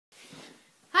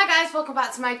guys, welcome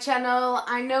back to my channel.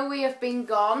 I know we have been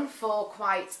gone for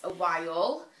quite a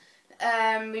while.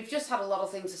 We've just had a lot of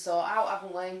things to sort out,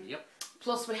 haven't we? Yep.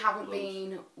 Plus we haven't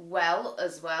been well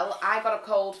as well. I got a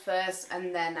cold first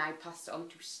and then I passed it on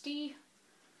to Steve.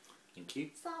 Thank you.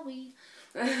 Sorry.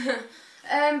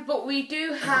 But we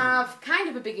do have kind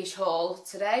of a biggish haul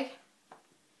today.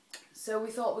 So we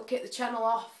thought we'd kick the channel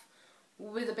off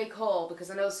with a big haul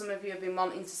because I know some of you have been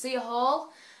wanting to see a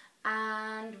haul.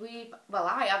 And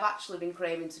I have actually been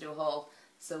craving to do a haul,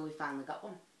 so we finally got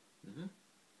one.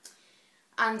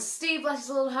 And Steve, bless his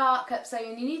little heart, kept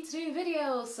saying, you need to do a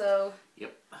video, so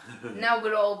yep. now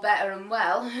we're all better and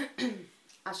well,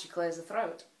 as she clears her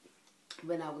throat,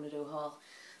 we're now going to do a haul.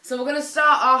 So we're going to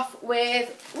start off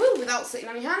with, without sitting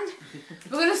on your hand,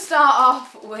 we're going to start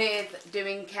off with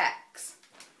doing keks.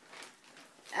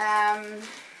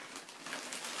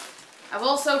 I've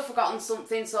also forgotten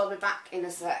something, so I'll be back in a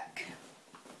sec.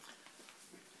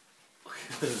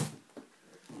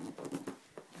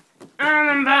 And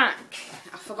I'm back.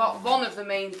 I forgot one of the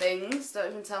main things.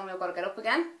 Don't even tell me I've got to get up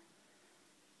again.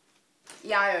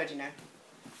 Yeah, I already know.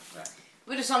 Right.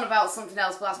 We're just on about something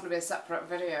else, but that's going to be a separate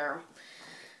video.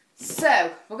 So,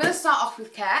 we're going to start off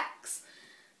with keks.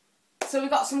 So we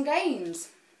got some games.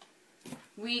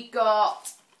 We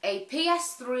got a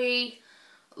PS3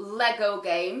 Lego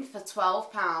game for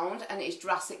 £12 and it's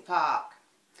Jurassic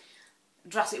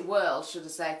World, should I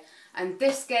say. And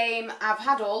this game, I've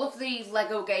had all of the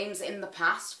Lego games in the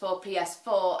past for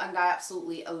PS4 and I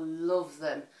absolutely love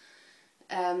them.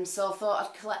 So I thought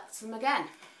I'd collect them again.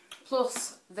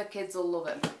 Plus, the kids will love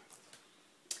them.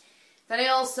 Then I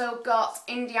also got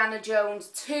Indiana Jones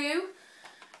 2.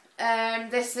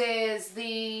 This is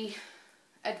the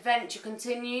Adventure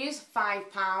Continues,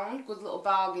 £5. Good little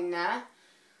bargain there.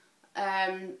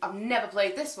 I've never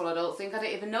played this one, I don't think. I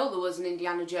didn't even know there was an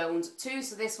Indiana Jones 2,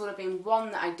 so this would have been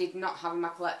one that I did not have in my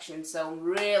collection, so I'm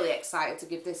really excited to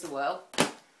give this a whirl.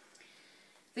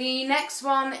 The next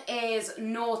one is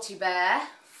Naughty Bear,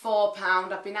 £4.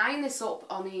 I've been eyeing this up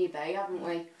on eBay, haven't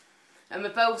we? And we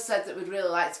both said that we'd really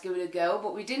like to give it a go,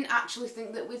 but we didn't actually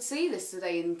think that we'd see this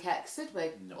today in keks, did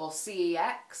we? No. Or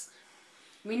CEX.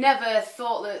 We never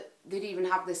thought that they'd even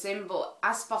have this in, but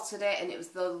I spotted it and it was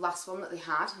the last one that they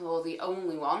had, or the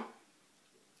only one.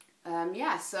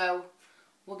 Yeah, so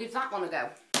we'll give that one a go.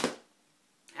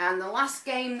 And the last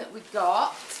game that we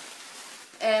got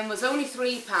was only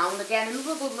 £3. Again,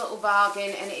 another good little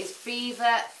bargain, and it is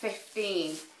Fever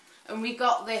 15. And we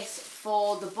got this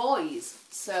for the boys.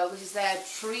 So this is their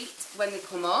treat when they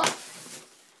come up.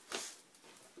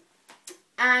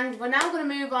 And we're now going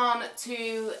to move on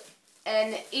to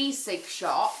an e-cig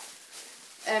shop.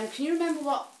 Can you remember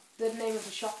what the name of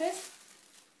the shop is?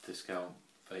 Discount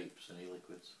vapes and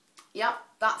e-liquids. Yep,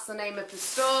 that's the name of the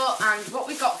store. And what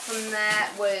we got from there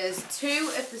was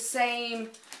 2 of the same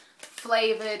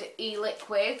flavoured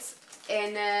e-liquids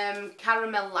in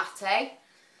caramel latte.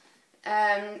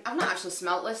 I've not actually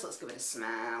smelt this. Let's give it a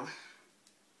smell.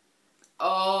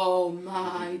 Oh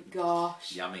my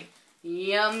gosh. Yummy.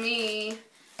 Yummy.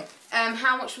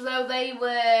 How much were they? They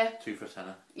were... 2 for a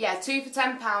tenner. Yeah, 2 for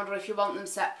 £10, or if you want them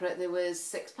separate, there was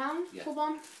 £6 for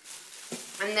one.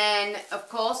 And then, of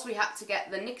course, we had to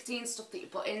get the nicotine stuff that you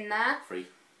put in there. Free.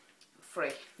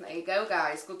 Free. There you go,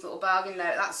 guys. Good little bargain there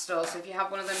at that store. So if you have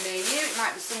one of them near you, it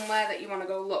might be somewhere that you want to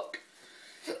go look.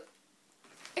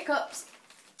 Hiccups.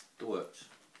 The works.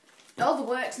 Oh, the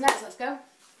works next. Let's go.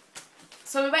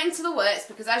 So we went into the works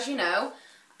because, as you know,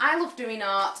 I love doing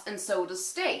art and so does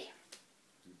Steve.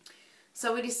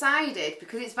 So we decided,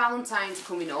 because it's Valentine's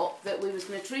coming up, that we was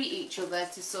going to treat each other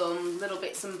to some little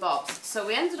bits and bobs. So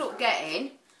we ended up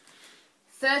getting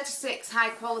 36 high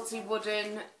quality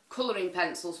wooden colouring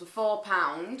pencils for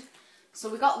 £4. So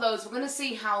we got those. We're going to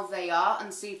see how they are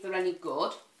and see if they're any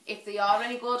good. If they are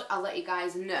any good, I'll let you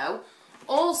guys know.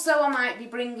 Also, I might be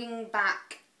bringing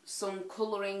back some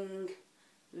colouring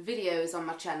videos on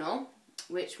my channel,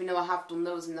 which we know I have done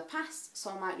those in the past,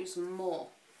 so I might do some more.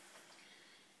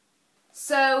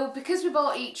 So, because we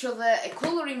bought each other a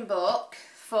colouring book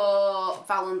for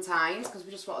Valentine's, because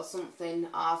we just wanted something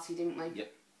arty, didn't we?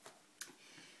 Yep.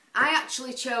 I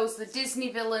actually chose the Disney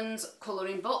Villains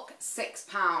colouring book,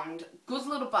 £6. Good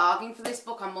little bargain for this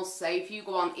book, I must say. If you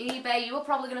go on eBay, you are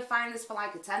probably going to find this for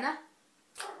like a tenner.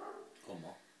 Or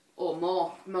more. Or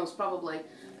more, most probably.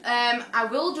 I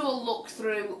will do a look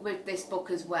through with this book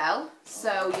as well,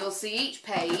 so you'll see each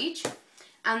page.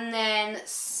 And then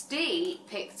Steve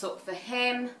picked up for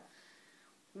him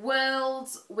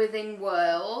Worlds Within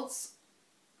Worlds,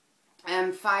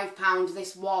 £5.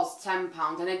 This was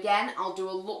 £10. And again, I'll do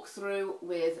a look through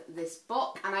with this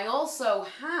book. And I also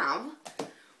have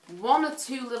one or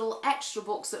two little extra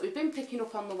books that we've been picking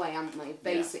up on the way, haven't we?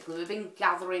 Basically, we've been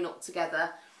gathering up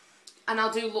together. And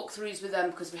I'll do look-throughs with them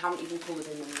because we haven't even coloured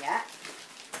in them yet.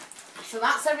 So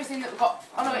that's everything that we've got.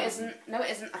 Oh, no, it isn't. No,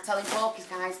 it isn't. I'm telling porkies,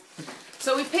 guys.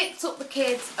 So we picked up the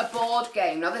kids a board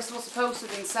game. Now, this was supposed to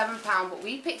have been £7, but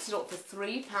we picked it up for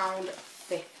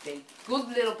 £3.50. Good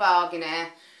little bargain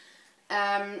here.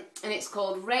 And it's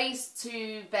called Race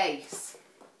to Base.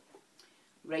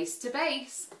 Race to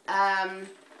Base. It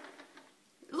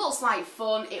looks like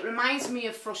fun. It reminds me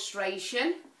of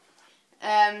Frustration.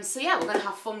 So yeah, we're going to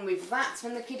have fun with that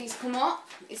when the kiddies come up.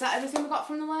 Is that everything we got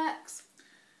from the works?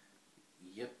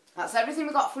 Yep. That's everything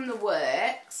we got from the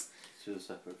works. Do a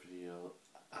separate video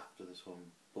after this one,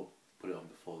 but put it on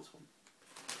before this one.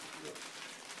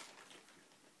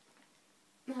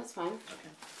 No, that's fine.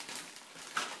 Okay.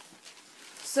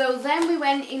 So then we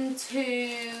went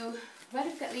into... Where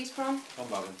did we get these from? On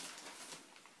bargain.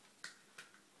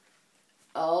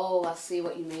 Oh, I see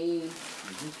what you mean.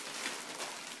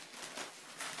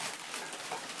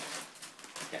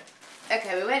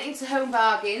 Okay, we went into Home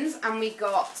Bargains and we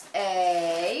got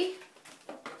a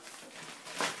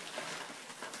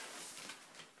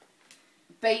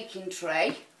baking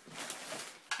tray,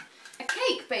 a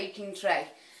cake baking tray,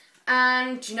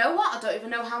 and do you know what? I don't even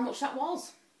know how much that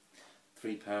was.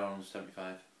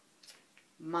 £3.75.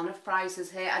 Man of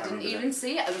prices here. I didn't remember even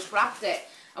see it. I just grabbed it.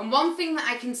 And one thing that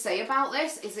I can say about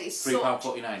this is that it's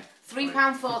 £3.49.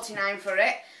 £3.49 for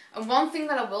it. And one thing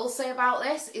that I will say about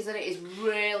this is that it is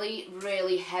really,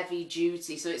 really heavy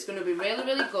duty. So it's going to be really,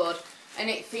 really good. And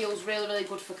it feels really, really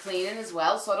good for cleaning as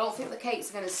well. So I don't think the cakes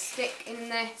are going to stick in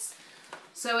this.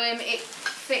 So it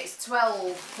fits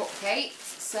 12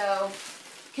 cupcakes. So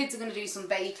kids are going to do some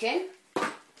baking.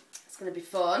 It's going to be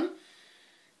fun.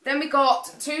 Then we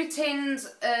got 2 tins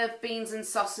of beans and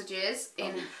sausages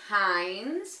in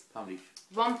Heinz. £1 each.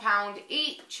 £1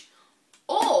 each.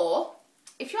 Or...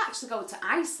 if you actually go to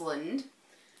Iceland,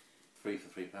 3 for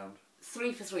 £3.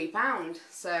 3 for £3.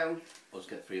 So Let's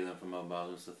get 3 of them from Home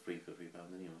Bargains, so 3 for £3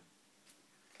 anyway.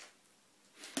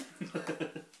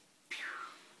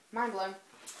 mind blown.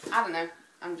 I don't know.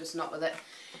 I'm just not with it.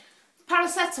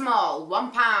 Paracetamol,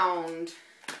 £1.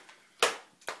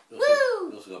 Woo!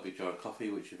 You also got a big jar of coffee,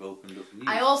 which you've opened up.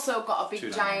 I also got a big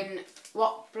 £2.99. giant.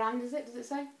 What brand is it? Does it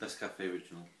say? Nescafe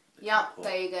Original. Yep,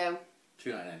 there you go.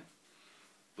 £2.99.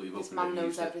 But you've This opened man it and knows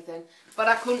used it. everything. But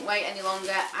I couldn't wait any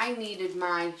longer. I needed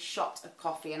my shot of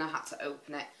coffee and I had to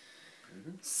open it.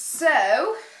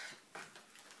 So,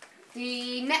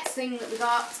 the next thing that we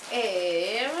got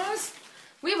is...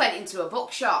 we went into a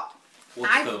bookshop.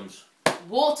 Waterstones.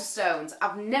 Waterstones.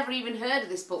 I've never even heard of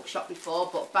this bookshop before,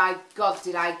 but by God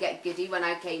did I get giddy when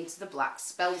I came to the black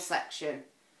spell section.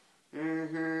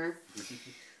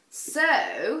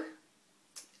 So,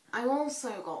 I also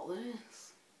got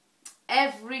this.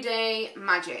 Everyday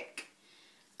Magic.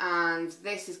 And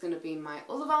this is going to be my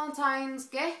other Valentine's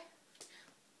gift.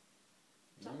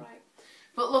 Is that right?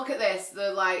 But look at this.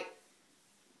 They're like,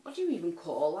 what do you even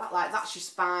call that? Like, that's your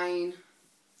spine.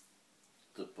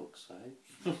 The book side.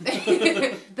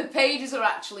 The pages are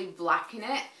actually black in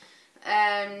it.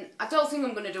 I don't think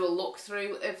I'm going to do a look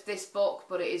through of this book,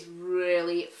 but it is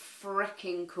really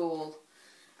freaking cool.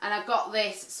 And I got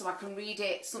this so I can read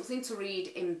it, something to read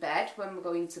in bed when we're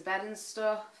going to bed and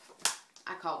stuff.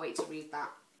 I can't wait to read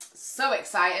that. So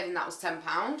excited, and that was £10.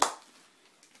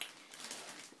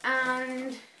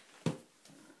 And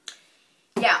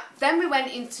yeah, then we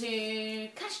went into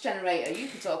Cash Generator. You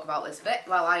can talk about this bit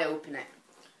while I open it.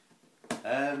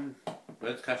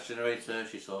 Went to Cash Generator,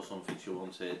 she saw something she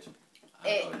wanted.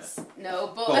 It's,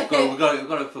 no, but... we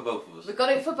got it for both of us. We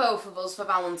got it for both of us for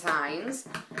Valentine's.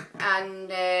 And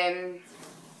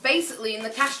basically in the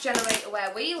Cash Generator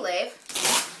where we live,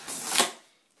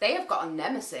 they have got a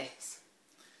Nemesis.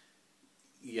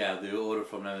 Yeah, the order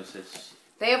from Nemesis.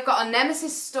 They have got a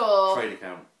Nemesis store. Trade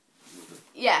account.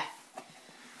 Yeah.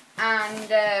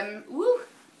 And, woo,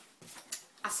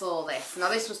 I saw this. Now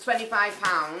this was £25.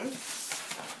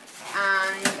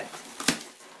 And...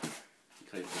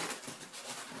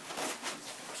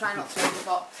 try not to open the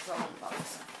box. It's on the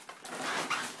box.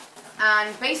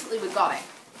 And basically we got it.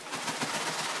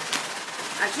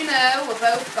 As you know, we're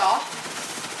both got...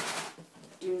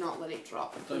 do not let it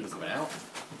drop. It's not even coming out.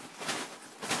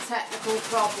 Technical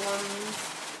problems.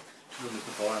 Done this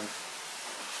beforehand.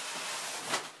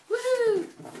 Woohoo!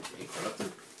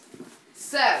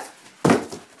 So.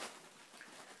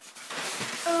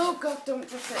 Oh God, don't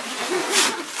drop it.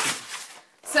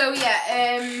 So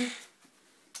yeah,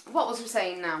 what was we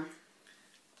saying now?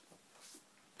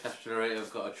 Cash Generator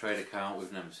have got a trade account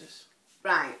with Nemesis.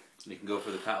 Right. You can go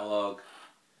through the catalogue,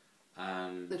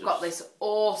 And they've got this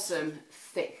awesome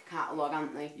thick catalogue,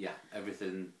 haven't they? Yeah,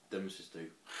 everything Nemesis do.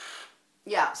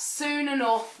 Yeah, soon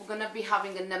enough we're going to be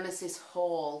having a Nemesis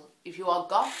haul. If you are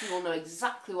goth, you will know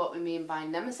exactly what we mean by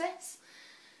Nemesis.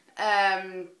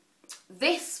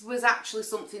 This was actually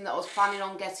something that I was planning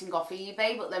on getting off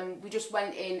eBay, but then we just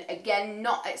went in, again,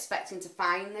 not expecting to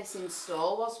find this in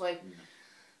store, was we? No.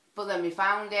 But then we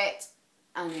found it,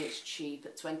 and it's cheap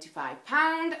at £25,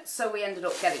 so we ended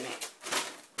up getting it.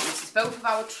 This is both of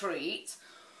our treat.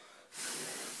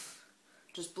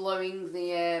 Just blowing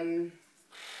the,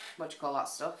 what do you call that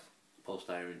stuff?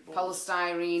 Polystyrene.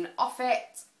 Polystyrene off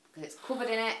it, because it's covered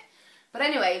in it. But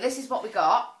anyway, this is what we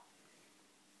got.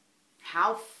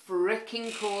 How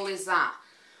freaking cool is that?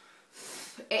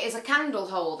 It is a candle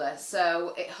holder,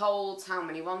 so it holds how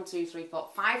many? 1, 2, 3, 4,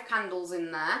 5 candles in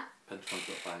there. Pentagon's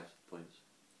got 5 points.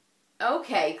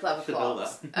 Okay, clever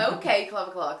clogs. Okay,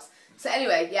 clever clogs. So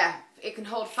anyway, yeah, it can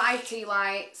hold 5 tea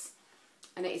lights,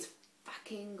 and it is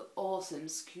fucking awesome.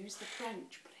 Excuse the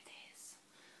French, but it is.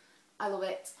 I love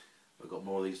it. We've got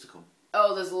more of these to come.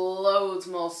 Oh, there's loads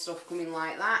more stuff coming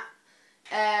like that.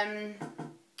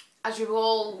 As you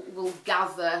all will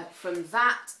gather from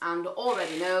that and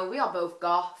already know, we are both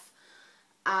goth,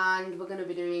 and we're going to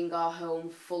be doing our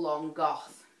home full-on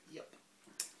goth. Yep.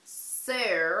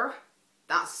 So,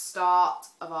 that's the start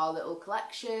of our little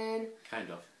collection. Kind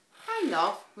of. Kind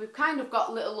of. We've kind of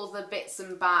got little other bits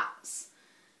and bats.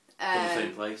 From the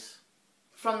same place.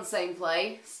 From the same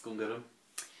place. Go and get them.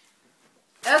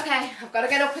 Okay, I've got to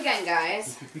get up again,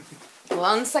 guys.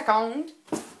 1 second.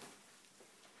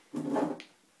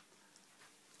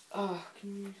 Oh,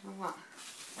 can you have that?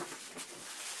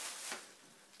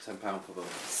 £10 for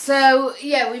both. So,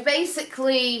 yeah, we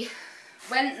basically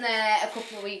went there a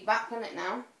couple of weeks back, isn't it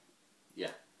now?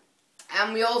 Yeah.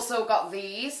 And we also got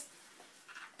these.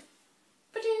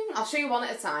 I'll show you one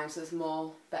at a time so there's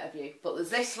more, better view. But there's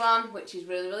this one, which is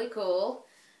really, really cool.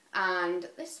 And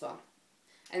this one.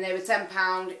 And they were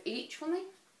 £10 each, weren't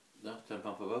they? No, £10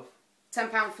 for both.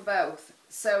 £10 for both.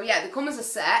 So yeah, they come as a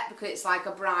set because it's like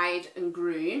a bride and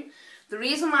groom. The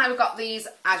reason why we got these,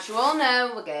 as you all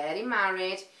know, we're getting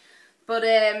married. But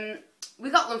we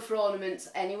got them for ornaments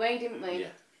anyway, didn't we? Yeah.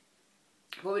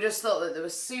 But we just thought that they were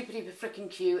super duper freaking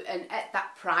cute, and at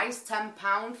that price,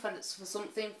 £10 for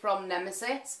something from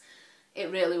Nemesis, it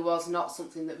really was not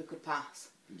something that we could pass.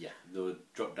 Yeah, they would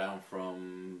drop down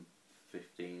from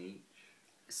 15 each.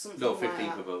 Something no, 15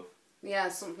 like for both. Yeah,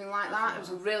 something like that. It was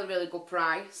a really, really good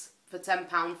price for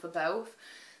 £10 for both.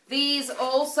 These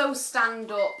also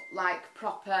stand up like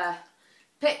proper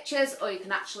pictures, or you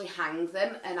can actually hang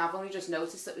them, and I've only just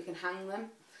noticed that we can hang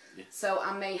them. Yeah. So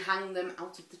I may hang them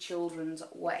out of the children's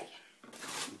way.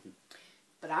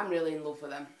 But I'm really in love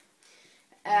with them.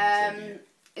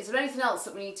 Is there anything else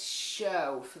that we need to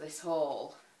show for this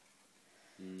haul?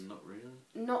 Not really.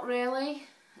 Not really?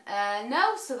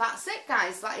 No, so that's it,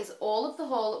 guys. That is all of the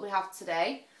haul that we have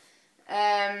today.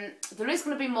 There is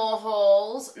going to be more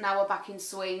hauls now we're back in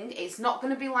swing. It's not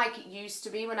going to be like it used to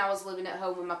be when I was living at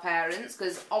home with my parents,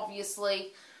 because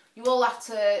obviously you all have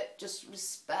to just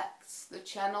respect the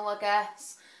channel, I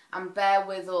guess, and bear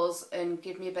with us and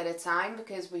give me a bit of time,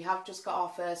 because we have just got our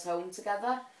first home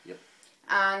together. Yep.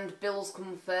 And bills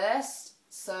come first.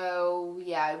 So,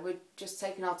 yeah, we're just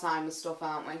taking our time with stuff,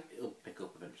 aren't we? It'll pick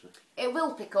up eventually. It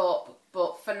will pick up,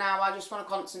 but for now I just want to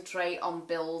concentrate on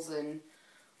bills and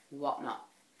whatnot.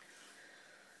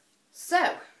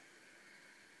 So,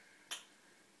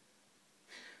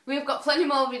 we've got plenty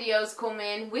more videos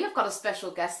coming. We have got a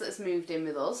special guest that's moved in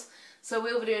with us, so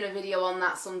we'll be doing a video on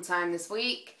that sometime this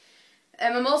week.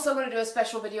 I'm also going to do a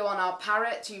special video on our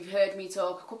parrot. You've heard me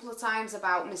talk a couple of times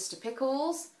about Mr.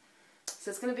 Pickles. So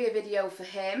it's going to be a video for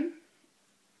him.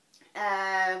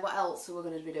 What else are we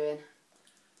going to be doing?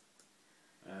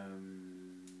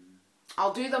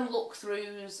 I'll do them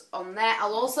look-throughs on there.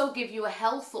 I'll also give you a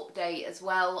health update as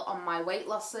well on my weight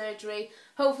loss surgery.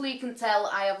 Hopefully you can tell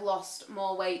I have lost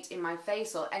more weight in my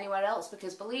face or anywhere else,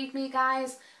 because believe me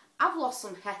guys, I've lost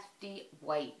some hefty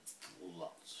weight.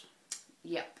 Lots.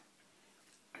 Yep.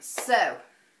 So,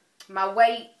 my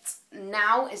weight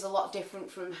now is a lot different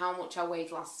from how much I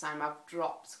weighed last time. I've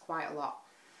dropped quite a lot.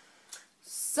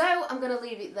 So, I'm going to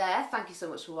leave it there. Thank you so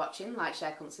much for watching. Like,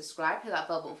 share, comment, subscribe. Hit that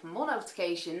bell button for more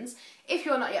notifications. If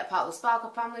you're not yet part of the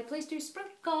Sparkle family, please do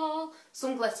sprinkle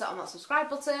some glitter on that subscribe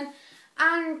button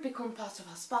and become part of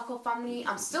our Sparkle family.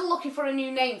 I'm still looking for a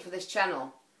new name for this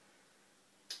channel.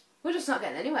 We're just not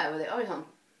getting anywhere with it, are we, hon?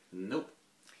 Nope.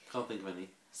 Can't think of any.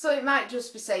 So it might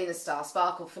just be saying the Star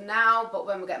Sparkle for now, but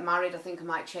when we get married I think I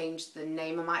might change the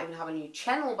name. I might even have a new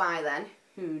channel by then.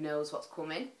 Who knows what's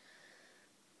coming.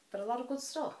 But a lot of good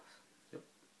stuff.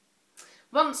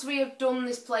 Once we have done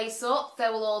this place up,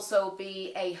 there will also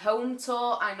be a home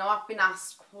tour. I know I've been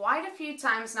asked quite a few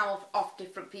times now off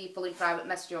different people in private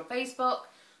messaging on Facebook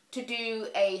to do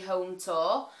a home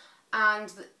tour.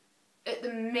 And at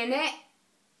the minute,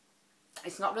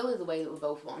 it's not really the way that we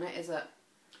both want it, is it?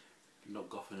 Not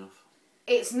goth enough.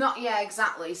 It's not, yeah,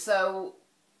 exactly. So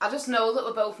I just know that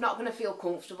we're both not going to feel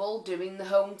comfortable doing the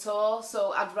home tour.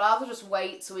 So I'd rather just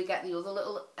wait till we get the other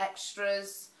little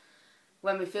extras,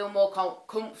 when we feel more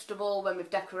comfortable, when we've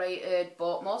decorated,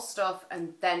 bought more stuff,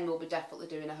 and then we'll be definitely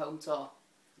doing a home tour.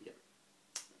 Yep.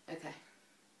 Okay.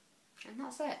 And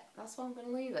that's it. That's where I'm going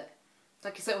to leave it.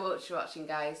 Thank you so much for watching,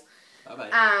 guys. Bye-bye.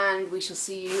 And we shall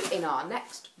see you in our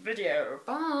next video.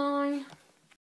 Bye.